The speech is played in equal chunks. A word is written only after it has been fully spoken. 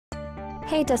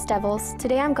Hey Dust Devils,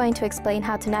 today I'm going to explain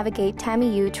how to navigate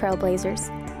TAMIU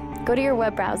Trailblazers. Go to your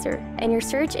web browser. In your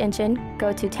search engine,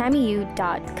 go to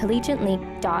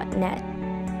tamiu.collegiatelink.net.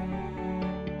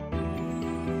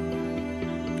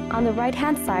 On the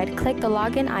right-hand side, click the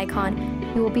login icon.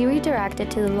 You will be redirected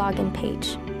to the login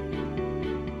page.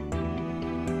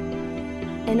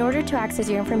 In order to access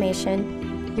your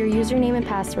information, your username and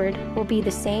password will be the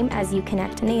same as you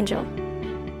connect an Angel.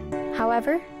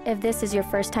 However, if this is your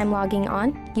first time logging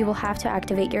on, you will have to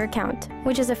activate your account,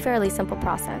 which is a fairly simple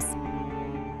process.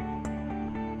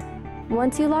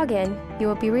 Once you log in, you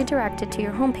will be redirected to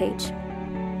your homepage.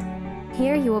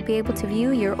 Here you will be able to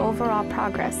view your overall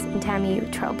progress in TAMIU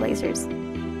Trailblazers.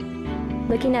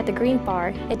 Looking at the green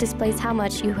bar, it displays how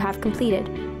much you have completed.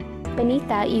 Beneath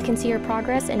that, you can see your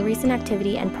progress and recent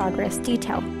activity and progress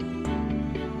detail.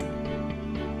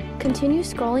 Continue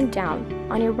scrolling down.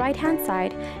 On your right-hand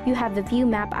side, you have the View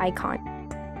Map icon.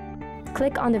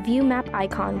 Click on the View Map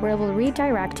icon where it will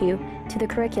redirect you to the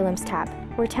Curriculums tab,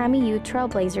 where TAMIU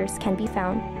Trailblazers can be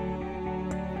found.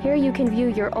 Here you can view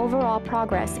your overall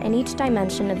progress in each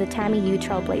dimension of the TAMIU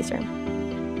Trailblazer.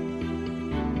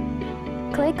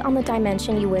 Click on the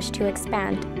dimension you wish to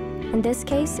expand. In this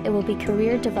case, it will be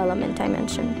Career Development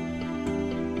dimension.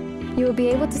 You will be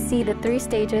able to see the 3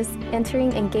 stages: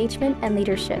 entering, engagement, and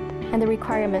leadership, and the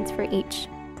requirements for each.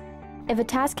 If a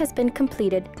task has been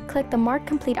completed, click the Mark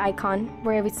Complete icon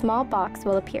where a small box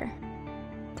will appear.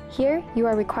 Here, you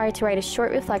are required to write a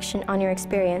short reflection on your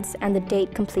experience and the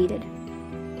date completed.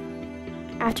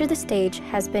 After the stage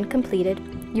has been completed,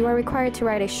 you are required to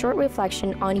write a short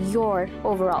reflection on your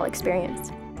overall experience.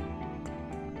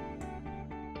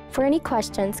 For any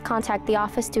questions, contact the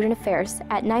Office Student Affairs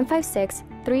at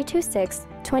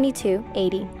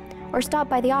 956-326-2280 or stop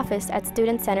by the office at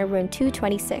Student Center Room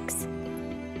 226.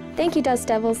 Thank you, Dust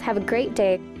Devils. Have a great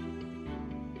day.